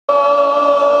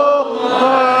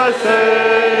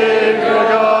Savior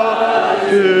God,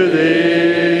 to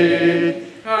thee.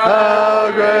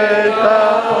 How great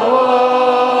thou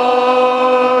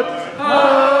art,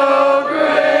 how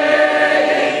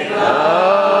great thou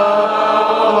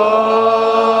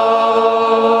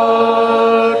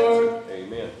art.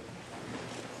 Amen.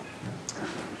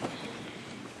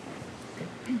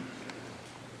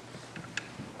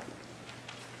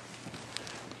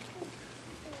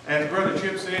 As Brother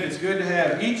Chip said, it's good to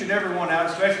have each and every one out,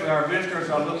 especially our visitors.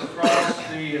 I look across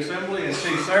the assembly and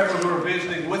see several who are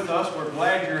visiting with us. We're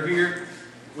glad you're here.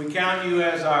 We count you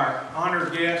as our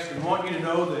honored guest and want you to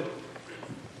know that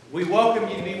we welcome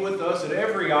you to be with us at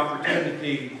every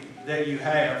opportunity that you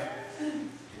have.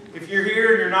 If you're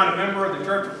here and you're not a member of the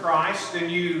Church of Christ, then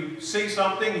you see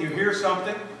something, you hear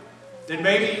something, then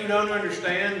maybe you don't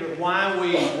understand why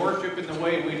we worship in the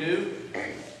way we do.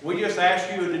 We just ask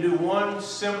you to do one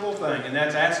simple thing, and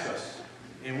that's ask us.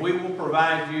 And we will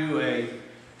provide you a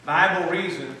Bible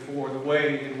reason for the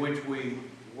way in which we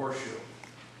worship.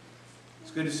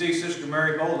 It's good to see Sister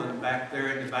Mary Bolden back there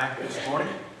in the back this morning.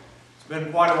 It's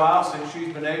been quite a while since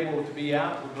she's been able to be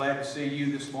out. We're glad to see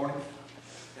you this morning.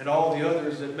 And all the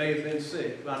others that may have been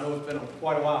sick. I know it's been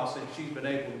quite a while since she's been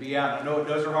able to be out. I know it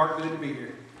does her heart good to be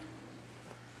here.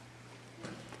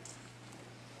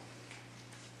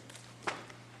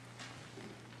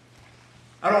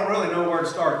 I don't really know where to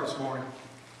start this morning.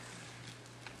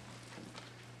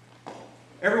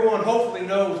 Everyone hopefully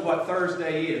knows what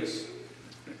Thursday is.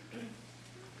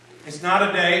 It's not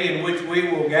a day in which we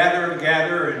will gather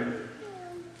together and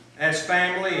as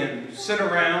family and sit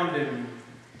around and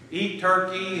eat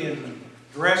turkey and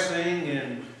dressing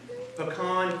and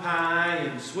pecan pie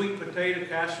and sweet potato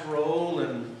casserole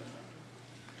and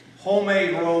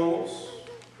homemade rolls.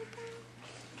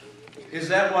 Is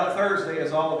that what Thursday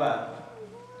is all about?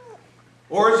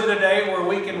 Or is it a day where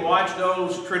we can watch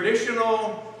those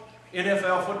traditional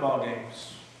NFL football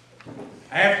games?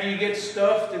 After you get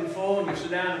stuffed and full and you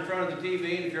sit down in front of the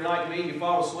TV, and if you're like me, you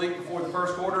fall asleep before the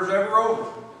first quarter is ever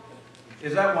over.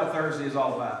 Is that what Thursday is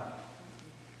all about?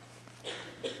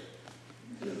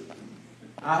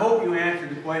 I hope you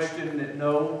answered the question that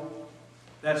no,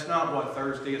 that's not what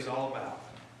Thursday is all about.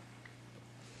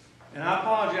 And I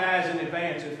apologize in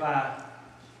advance if I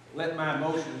let my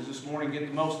emotions this morning get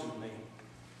the most of me.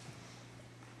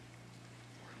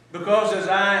 Because as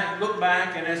I look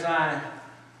back and as I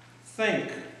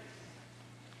think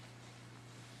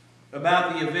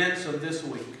about the events of this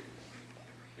week,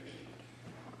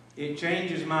 it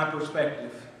changes my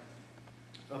perspective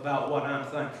about what I'm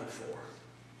thankful for.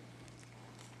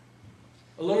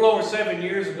 A little over 7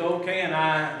 years ago, Kay and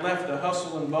I left the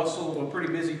hustle and bustle of a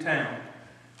pretty busy town.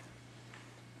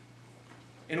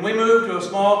 And we moved to a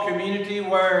small community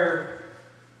where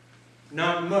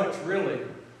not much really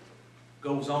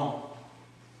goes on.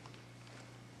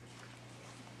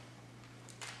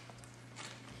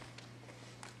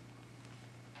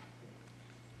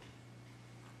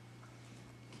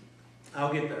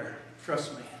 I'll get there.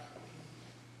 Trust me.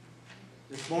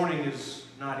 This morning is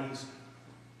not easy.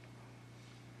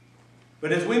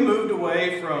 But as we moved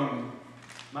away from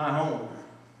my home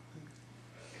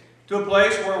to a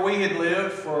place where we had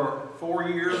lived for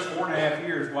 4.5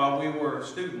 years while we were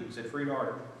students at Freed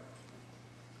Art,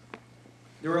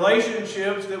 the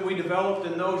relationships that we developed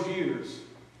in those years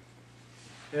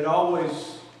had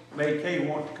always made Kay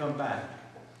want to come back.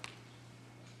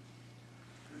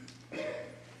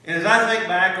 And as I think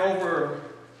back over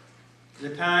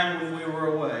the time when we were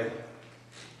away,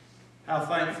 how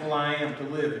thankful I am to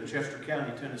live in Chester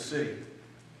County, Tennessee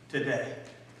today.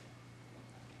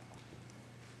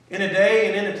 In a day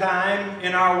and in a time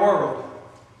in our world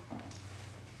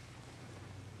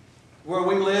where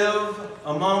we live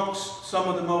amongst some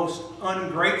of the most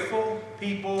ungrateful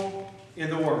people in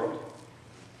the world,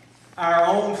 our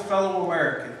own fellow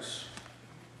Americans,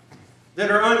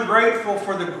 that are ungrateful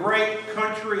for the great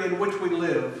country in which we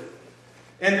live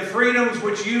and the freedoms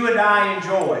which you and I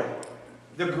enjoy,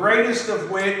 the greatest of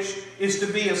which is to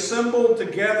be assembled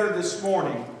together this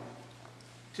morning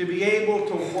to be able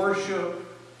to worship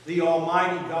the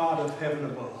Almighty God of heaven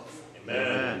above.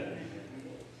 Amen.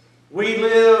 We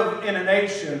live in a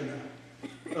nation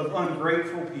of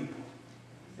ungrateful people.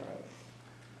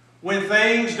 When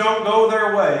things don't go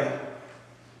their way,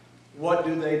 what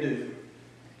do?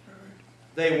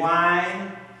 They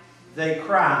whine, they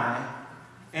cry,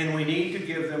 and we need to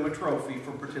give them a trophy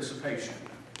for participation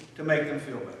to make them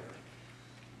feel better.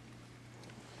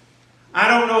 I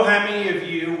don't know how many of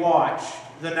you watched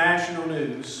the national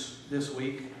news this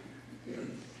week.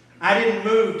 I didn't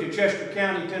move to Chester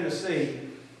County, Tennessee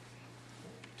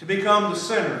to become the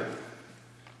center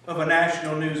of a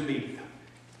national news media.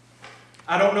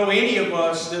 I don't know any of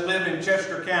us that live in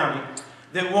Chester County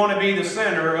that want to be the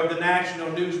center of the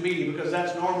national news media, because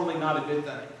that's normally not a good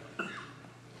thing.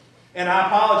 And I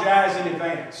apologize in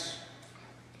advance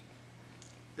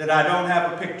that I don't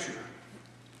have a picture.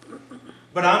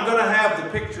 But I'm going to have the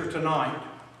picture tonight.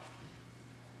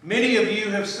 Many of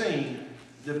you have seen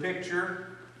the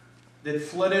picture that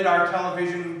flooded our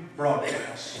television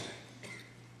broadcast.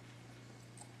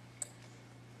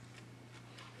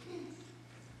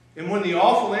 And when the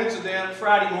awful incident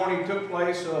Friday morning took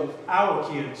place of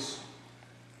our kids,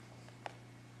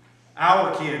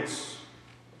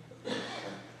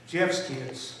 Jeff's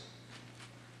kids,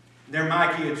 they're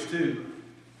my kids too.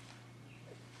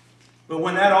 But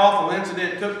when that awful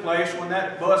incident took place, when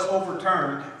that bus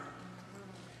overturned,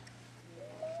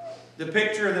 the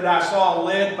picture that I saw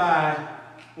led by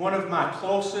one of my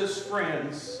closest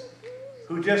friends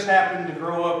who just happened to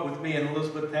grow up with me in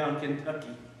Elizabethtown,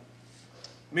 Kentucky.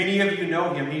 Many of you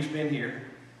know him. He's been here.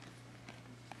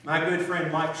 My good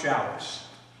friend Mike Showers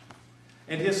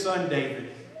and his son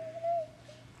David.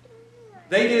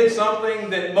 They did something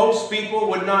that most people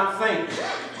would not think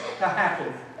to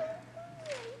happen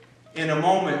in a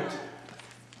moment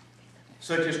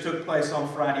such as took place on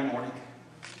Friday morning.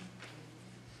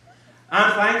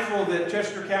 I'm thankful that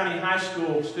Chester County High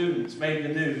School students made the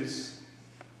news,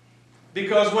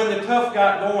 because when the tough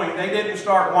got going, they didn't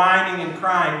start whining and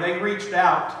crying. They reached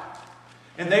out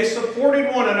and they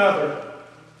supported one another.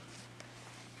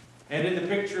 And in the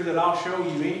picture that I'll show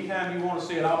you anytime you want to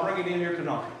see it, I'll bring it in here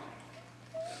tonight.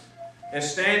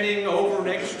 As standing over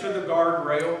next to the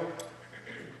guardrail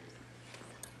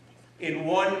in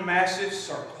one massive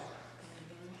circle,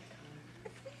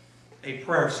 a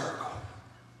prayer circle.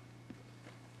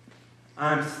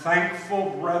 I'm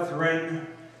thankful, brethren,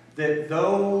 that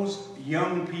those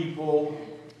young people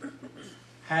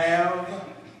have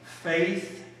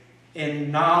faith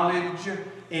and knowledge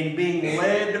in being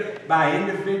led by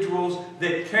individuals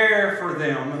that care for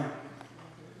them,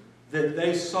 that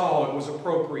they saw it was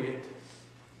appropriate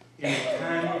in a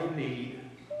time of need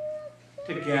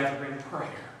to gather in prayer.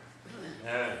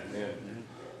 Amen.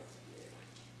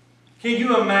 Can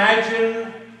you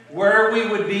imagine where we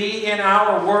would be in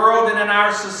our world and in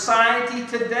our society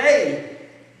today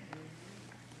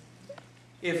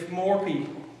if more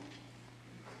people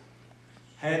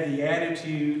had the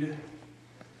attitude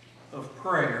of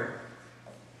prayer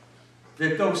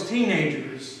that those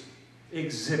teenagers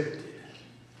exhibited?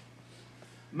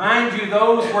 Mind you,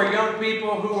 those were young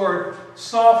people who were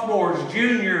sophomores,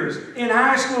 juniors in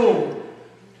high school.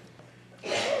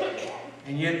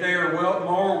 And yet they are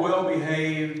more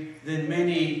well-behaved than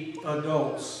many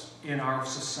adults in our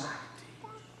society.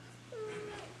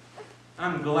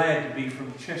 I'm glad to be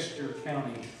from Chester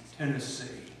County, Tennessee.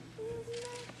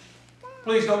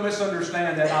 Please don't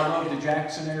misunderstand that I love the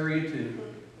Jackson area too.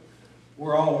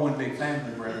 We're all one big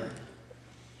family, brethren.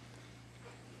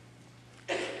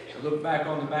 I look back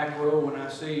on the back row when I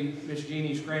see Miss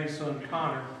Jeannie's grandson,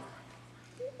 Connor.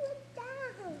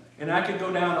 And I could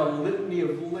go down a litany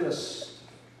of lists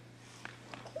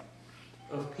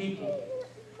of people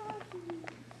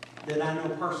that I know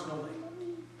personally.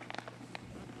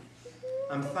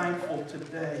 I'm thankful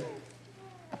today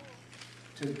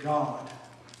to God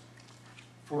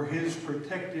for His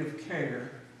protective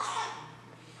care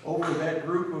over that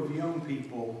group of young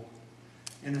people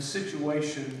in a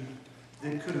situation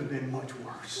that could have been much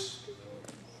worse.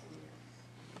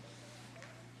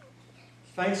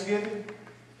 Thanksgiving,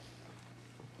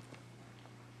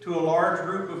 to a large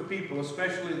group of people,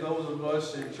 especially those of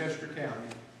us in Chester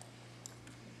County,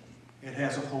 it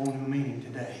has a whole new meaning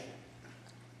today.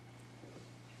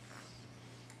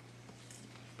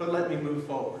 But let me move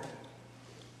forward.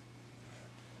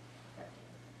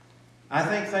 I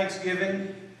think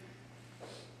Thanksgiving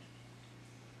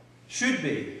should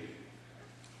be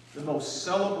the most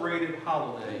celebrated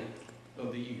holiday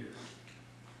of the year.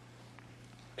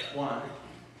 Why?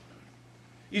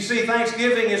 You see,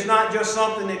 Thanksgiving is not just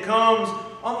something that comes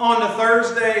on the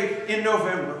Thursday in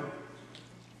November.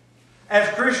 As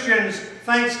Christians,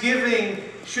 Thanksgiving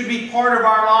should be part of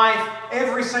our life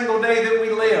every single day that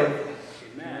we live.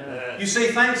 Amen. You see,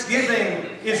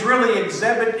 Thanksgiving is really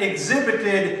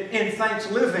exhibited in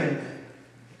Thanksgiving.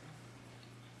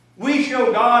 We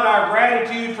show God our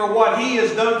gratitude for what He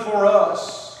has done for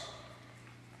us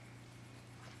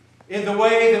in the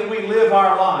way that we live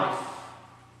our life,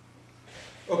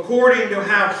 according to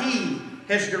how He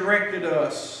has directed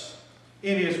us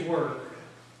in His Word.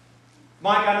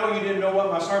 Mike, I know you didn't know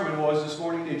what my sermon was this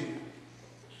morning, did you?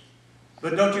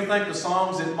 But don't you think the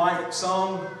songs that Mike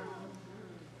sung,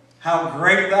 "How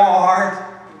Great Thou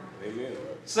Art," Amen.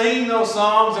 Sing those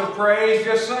songs of praise.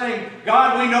 Just sing,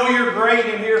 God, we know you're great,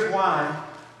 and here's why.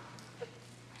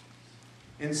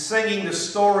 And singing the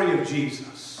story of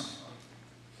Jesus.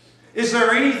 Is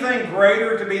there anything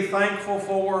greater to be thankful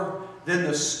for than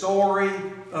the story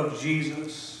of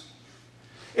Jesus?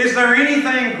 Is there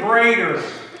anything greater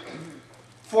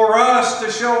for us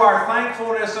to show our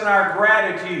thankfulness and our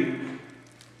gratitude,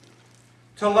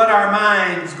 to let our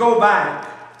minds go back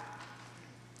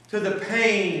to the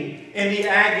pain and the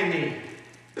agony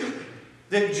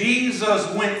that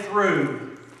Jesus went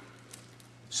through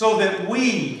so that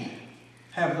we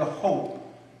have the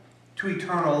hope to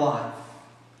eternal life,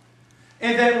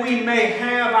 and that we may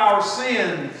have our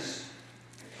sins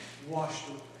washed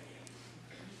away?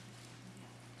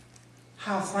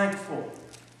 How thankful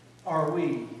are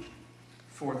we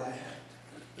for that?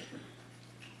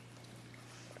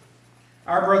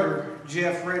 Our brother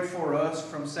Jeff read for us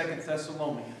from 2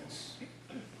 Thessalonians.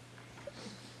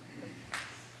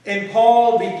 And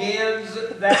Paul begins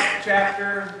that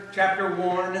chapter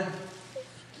 1,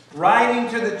 writing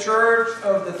to the church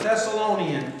of the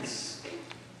Thessalonians.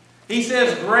 He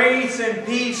says, grace and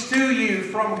peace to you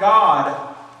from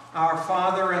God, our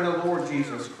Father and the Lord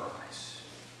Jesus Christ.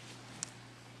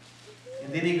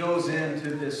 And then he goes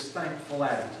into this thankful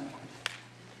attitude.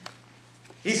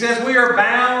 He says, we are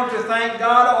bound to thank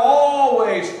God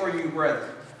always for you, brethren,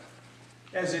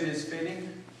 as it is fitting,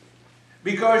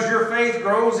 because your faith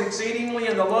grows exceedingly,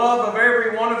 and the love of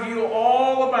every one of you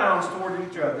all abounds toward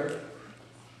each other,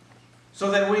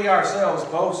 so that we ourselves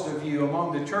boast of you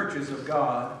among the churches of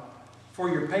God for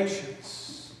your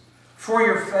patience, for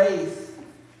your faith,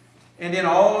 and in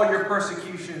all your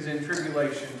persecutions and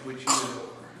tribulations which you endure.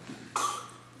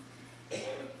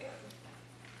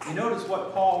 You notice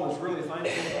what Paul is really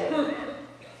thankful for?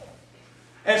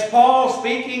 As Paul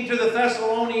speaking to the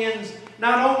Thessalonians,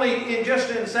 not only in 2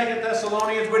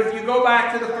 Thessalonians, but if you go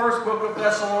back to the first book of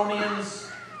Thessalonians,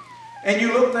 and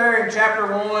you look there in chapter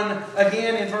 1,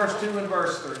 again in verse 2 and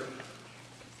verse 3,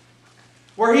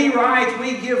 where he writes,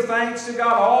 we give thanks to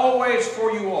God always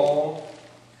for you all,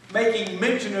 making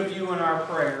mention of you in our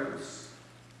prayers,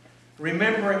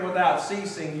 remembering without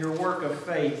ceasing your work of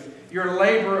faith, your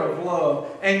labor of love,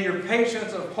 and your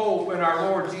patience of hope in our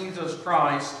Lord Jesus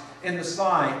Christ in the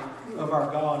sight of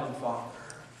our God and Father.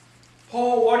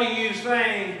 Paul, what are you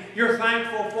saying you're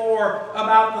thankful for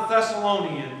about the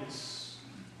Thessalonians?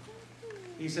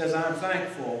 He says, I'm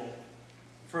thankful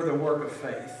for the work of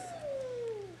faith.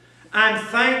 I'm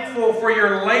thankful for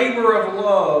your labor of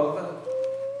love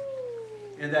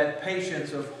and that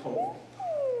patience of hope.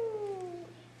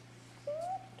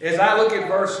 As I look at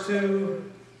verse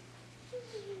 2,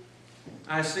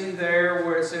 I see there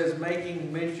where it says,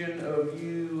 making mention of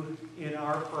you in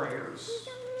our prayers.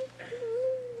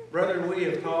 Brethren, we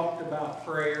have talked about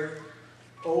prayer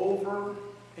over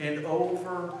and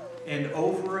over and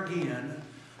over again,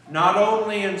 not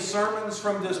only in sermons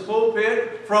from this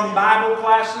pulpit, from Bible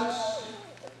classes,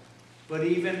 but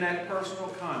even that personal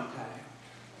contact.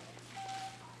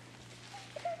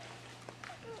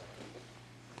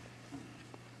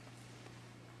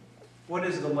 What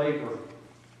is the labor?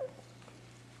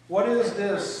 What is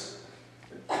this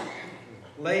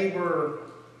labor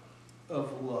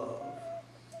of love?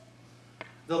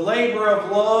 The labor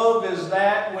of love is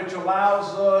that which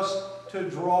allows us to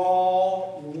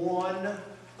draw one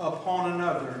upon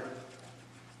another.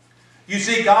 You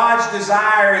see, God's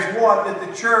desire is what? That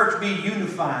the church be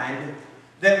unified,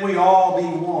 that we all be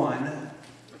one.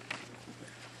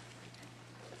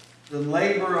 The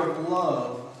labor of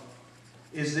love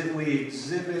is that we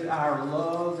exhibit our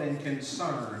love and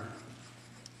concern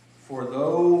for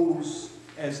those,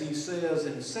 as he says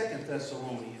in 2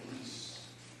 Thessalonians,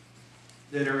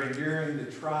 that are enduring the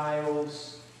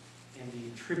trials and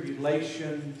the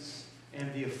tribulations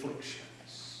and the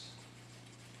afflictions.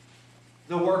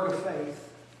 The work of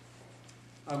faith,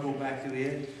 I'll go back to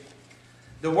it.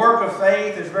 The work of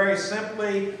faith is very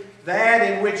simply that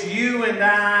in which you and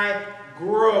I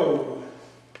grow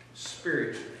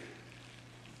spiritually.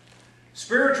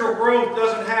 Spiritual growth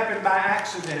doesn't happen by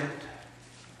accident.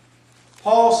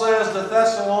 Paul says the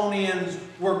Thessalonians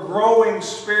were growing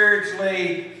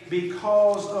spiritually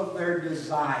because of their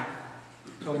desire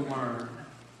to learn.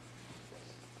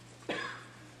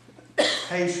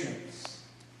 Patience,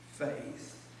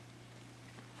 faith.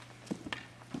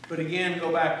 But again,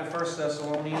 go back to 1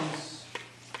 Thessalonians.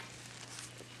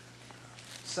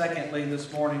 Secondly,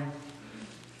 this morning,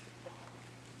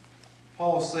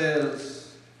 Paul says,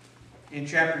 in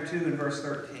chapter 2 and verse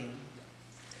 13.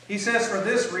 He says, for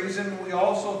this reason we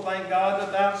also thank God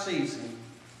without ceasing,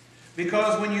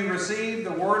 Because when you received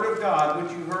the word of God,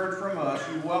 which you heard from us,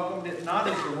 you welcomed it not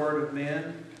as the word of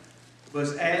men, but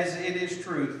as it is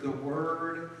truth, the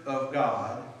word of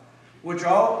God, which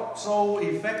also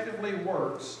effectively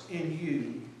works in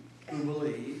you who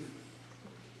believe.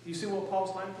 You see what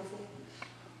Paul's thankful for?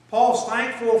 Paul's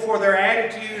thankful for their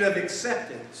attitude of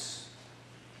acceptance.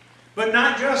 But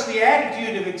not just the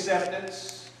attitude of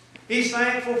acceptance. He's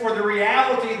thankful for the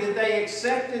reality that they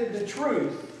accepted the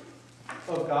truth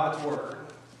of God's Word.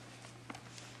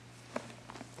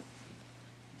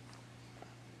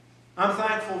 I'm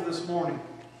thankful this morning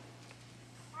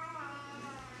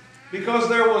because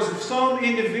there was some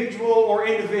individual or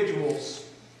individuals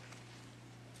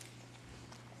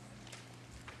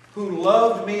who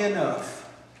loved me enough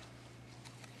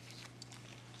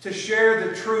to share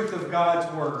the truth of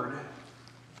God's Word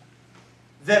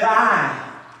that I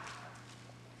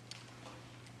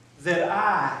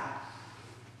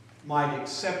might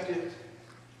accept it,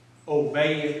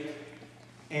 obey it,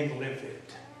 and live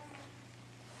it.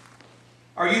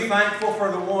 Are you thankful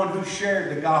for the one who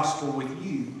shared the gospel with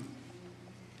you?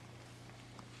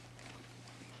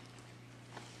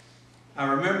 I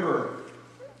remember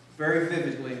very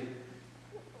vividly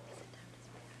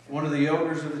one of the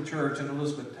elders of the church in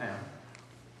Elizabethtown.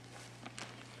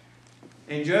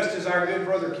 And just as our good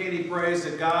brother Kenny prays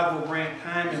that God will grant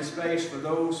time and space for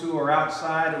those who are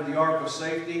outside of the ark of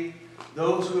safety,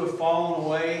 those who have fallen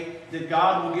away, that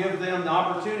God will give them the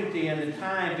opportunity and the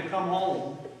time to come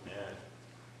home.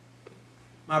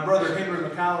 My brother Henry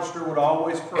McAllister would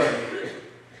always pray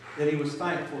that he was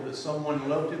thankful that someone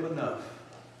loved him enough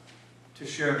to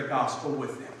share the gospel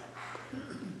with him.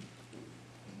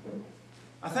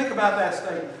 I think about that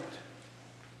statement,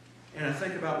 and I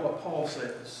think about what Paul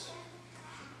says.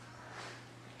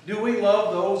 Do we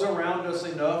love those around us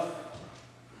enough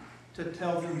to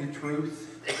tell them the truth?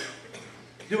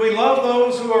 Do we love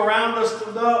those who are around us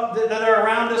that are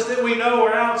around us that we know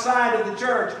are outside of the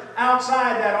church,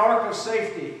 outside that ark of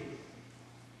safety?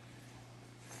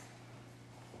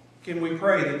 Can we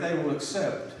pray that they will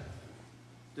accept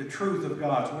the truth of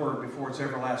God's Word before it's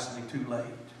everlastingly too late?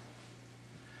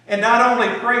 And not only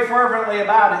pray fervently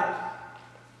about it,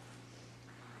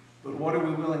 but what are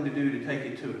we willing to do to take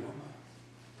it to them?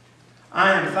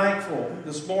 I am thankful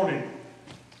this morning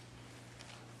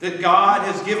that God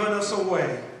has given us a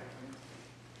way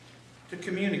to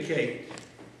communicate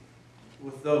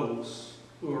with those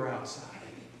who are outside.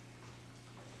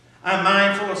 I'm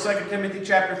mindful of 2 Timothy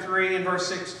chapter 3 and verse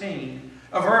 16,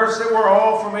 a verse that we're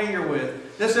all familiar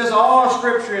with. This says, all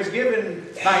Scripture is given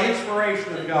by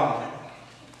inspiration of God,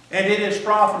 and it is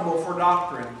profitable for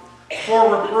doctrine,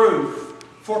 for reproof,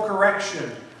 for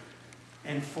correction,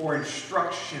 and for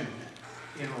instruction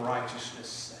in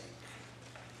righteousness'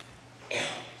 sake.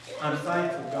 I'm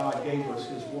thankful God gave us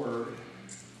His Word.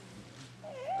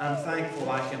 I'm thankful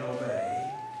I can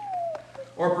obey.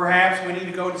 Or perhaps we need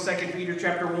to go to 2 Peter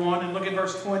chapter 1 and look at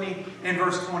verse 20 and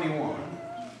verse 21.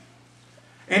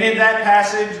 And in that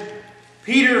passage,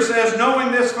 Peter says,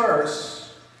 knowing this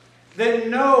verse, that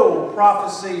no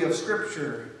prophecy of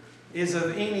Scripture is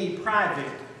of any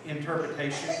private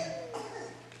interpretation.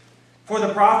 For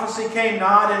the prophecy came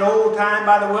not in old time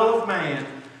by the will of man,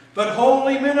 but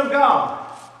holy men of God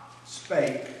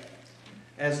spake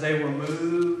as they were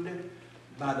moved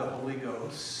by the Holy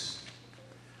Ghost.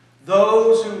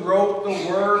 Those who wrote the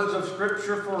words of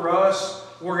Scripture for us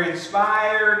were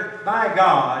inspired by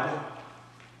God,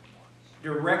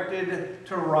 directed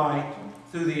to write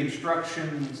through the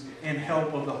instructions and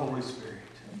help of the Holy Spirit.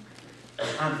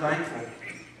 I'm thankful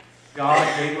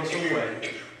God gave us a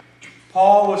way.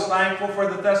 Paul was thankful for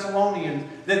the Thessalonians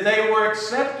that they were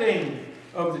accepting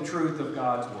of the truth of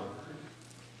God's Word.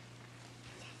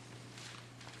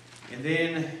 And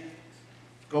then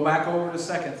go back over to 2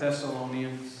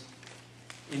 Thessalonians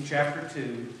in chapter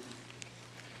 2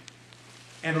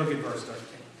 and look at verse 13.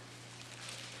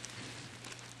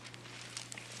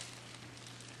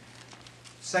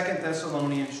 2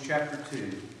 Thessalonians chapter 2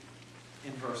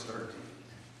 in verse 13.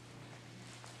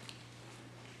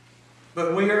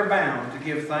 But we are bound to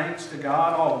give thanks to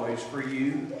God always for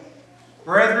you,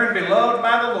 brethren beloved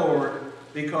by the Lord,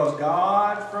 because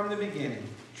God from the beginning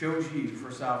chose you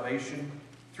for salvation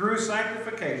through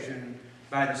sanctification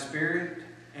by the Spirit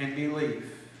and belief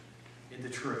in the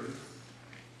truth.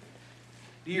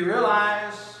 Do you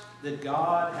realize that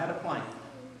God had a plan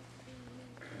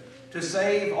to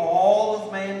save all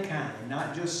of mankind,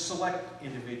 not just select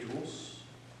individuals?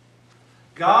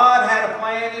 God had a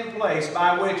plan in place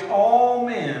by which all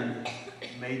men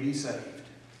may be saved.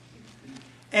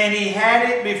 And He had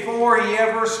it before He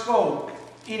ever spoke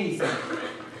anything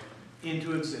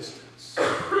into existence.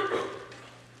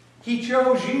 He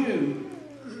chose you.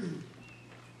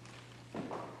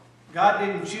 God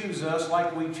didn't choose us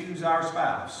like we choose our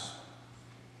spouse.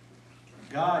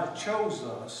 God chose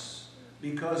us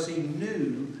because He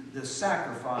knew the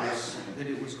sacrifice that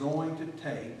it was going to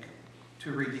take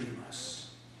to redeem us.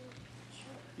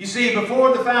 You see,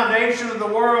 before the foundation of the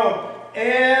world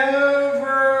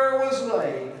ever was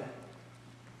laid,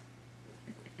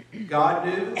 God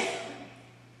knew,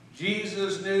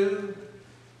 Jesus knew,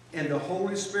 and the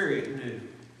Holy Spirit knew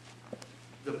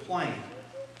the plan.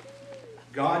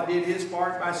 God did His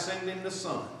part by sending the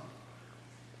Son.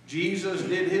 Jesus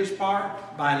did His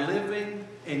part by living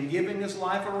and giving His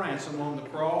life a ransom on the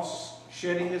cross,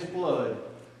 shedding His blood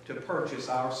to purchase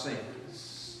our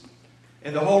sins.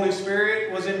 And the Holy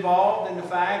Spirit was involved in the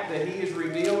fact that He has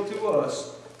revealed to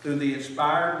us through the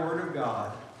inspired Word of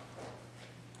God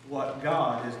what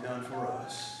God has done for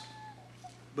us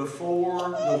before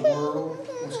the world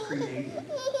was created.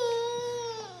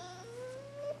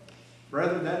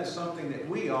 Brethren, that is something that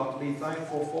we ought to be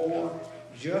thankful for,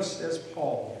 just as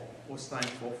Paul was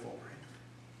thankful for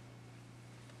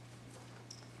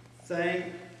it. Thank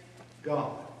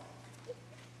God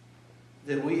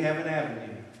that we have an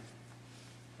avenue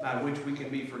by which we can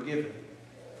be forgiven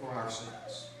for our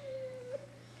sins.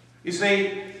 You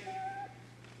see,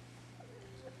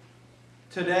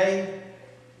 today,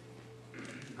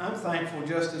 I'm thankful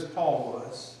just as Paul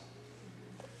was.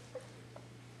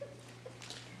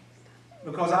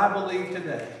 Because I believe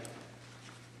today,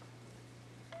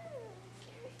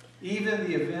 even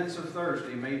the events of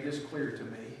Thursday made this clear to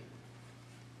me.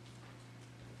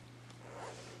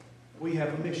 We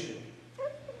have a mission.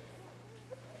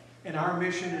 And our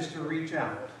mission is to reach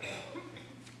out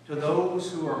to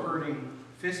those who are hurting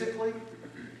physically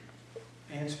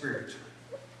and spiritually.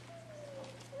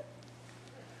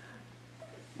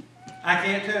 I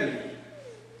can't tell you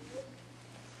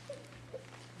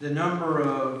the number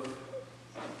of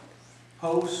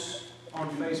posts on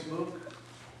Facebook.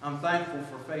 I'm thankful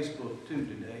for Facebook too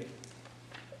today,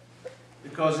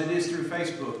 because it is through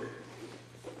Facebook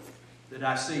that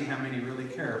I see how many really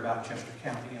care about Chester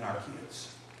County and our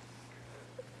kids.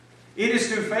 It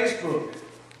is through Facebook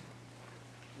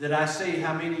that I see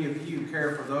how many of you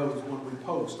care for those when we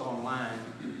post online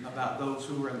about those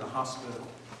who are in the hospital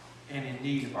and in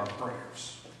need of our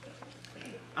prayers.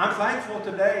 I'm thankful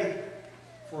today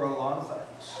for a lot of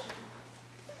things.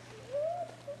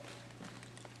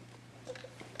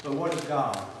 But what does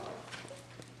God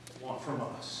want from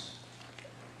us?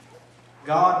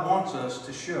 God wants us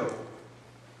to show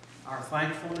our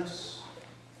thankfulness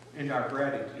and our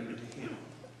gratitude to Him,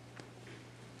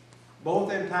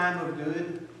 both in time of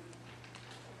good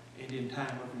and in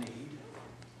time of need.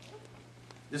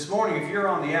 This morning, if you're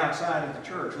on the outside of the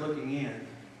church looking in,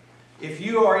 if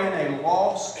you are in a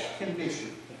lost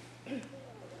condition,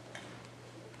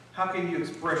 how can you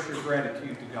express your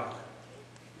gratitude to God?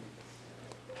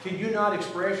 Can you not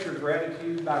express your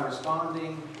gratitude by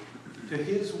responding to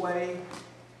His way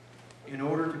in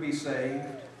order to be saved?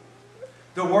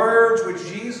 The words which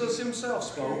Jesus Himself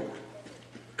spoke,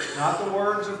 not the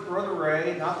words of Brother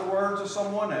Ray, not the words of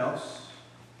someone else,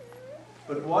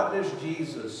 but what does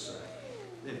Jesus say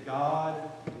that God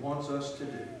wants us to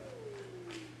do?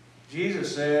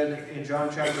 Jesus said in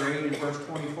John chapter 8 and verse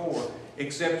 24,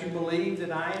 "Except you believe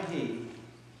that I am He,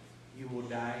 you will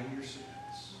die in your sins."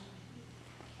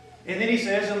 And then He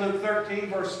says in Luke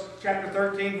chapter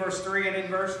 13, verse 3 and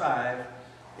in verse 5,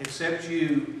 "Except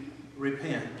you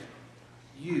repent,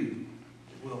 you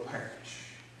will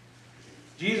perish."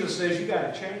 Jesus says you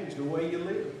got to change the way you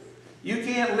live. You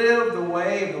can't live the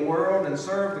way of the world and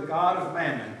serve the God of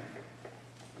mammon.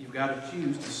 You've got to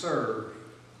choose to serve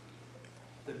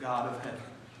the God of heaven.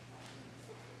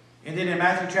 And then in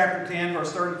Matthew chapter 10,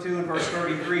 verse 32 and verse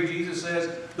 33, Jesus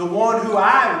says, "The one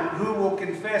who will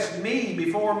confess me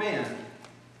before men,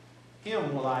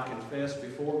 him will I confess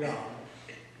before God,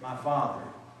 my Father,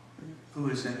 who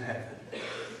is in heaven."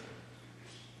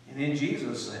 And then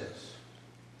Jesus says,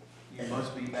 you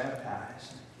must be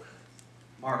baptized.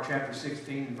 Mark chapter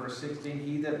 16 and verse 16,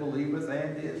 "He that believeth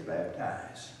and is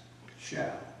baptized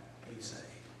shall be saved."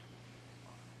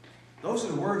 Those are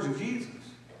the words of Jesus.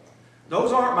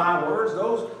 Those aren't my words.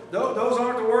 Those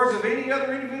aren't the words of any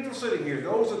other individual sitting here.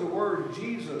 Those are the words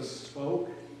Jesus spoke.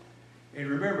 And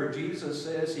remember, Jesus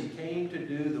says He came to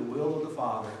do the will of the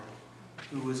Father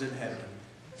who is in heaven.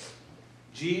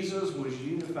 Jesus was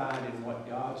unified in what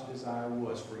God's desire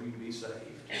was for you to be saved.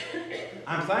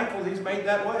 I'm thankful He's made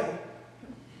that way.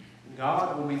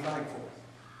 God will be thankful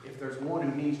if there's one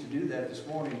who needs to do that this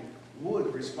morning,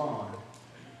 would respond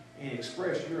and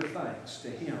express your thanks to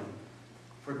Him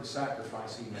for the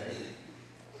sacrifice He made.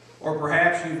 Or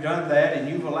perhaps you've done that and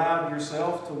you've allowed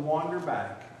yourself to wander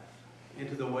back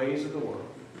into the ways of the world.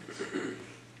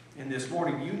 And this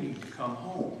morning you need to come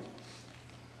home.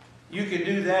 You can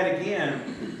do that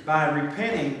again by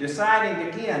repenting, deciding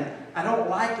again, I don't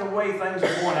like the way things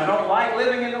are going. I don't like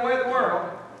living in the way of the world.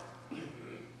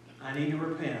 I need to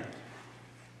repent,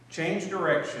 change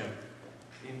direction,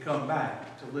 and come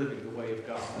back to living the way of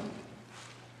God.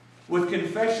 With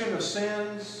confession of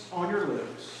sins on your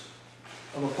lips,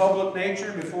 of a public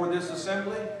nature before this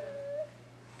assembly,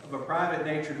 of a private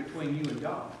nature between you and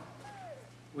God.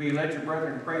 Will you let your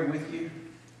brethren pray with you,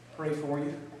 pray for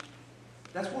you?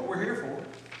 That's what we're here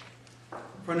for.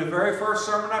 From the very first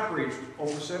sermon I preached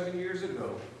over 7 years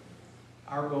ago,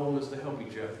 our goal is to help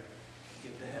each other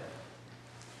get to heaven.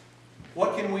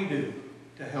 What can we do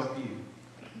to help you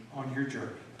on your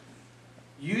journey?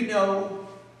 You know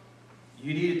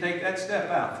you need to take that step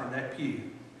out from that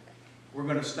pew. We're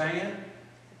going to stand.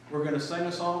 We're going to sing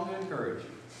a song to encourage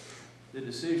you. The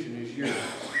decision is yours.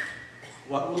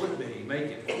 What will it be? Make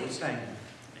it while we stand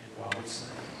and while we sing.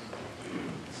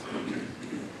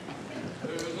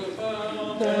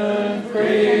 And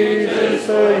praises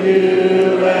for you.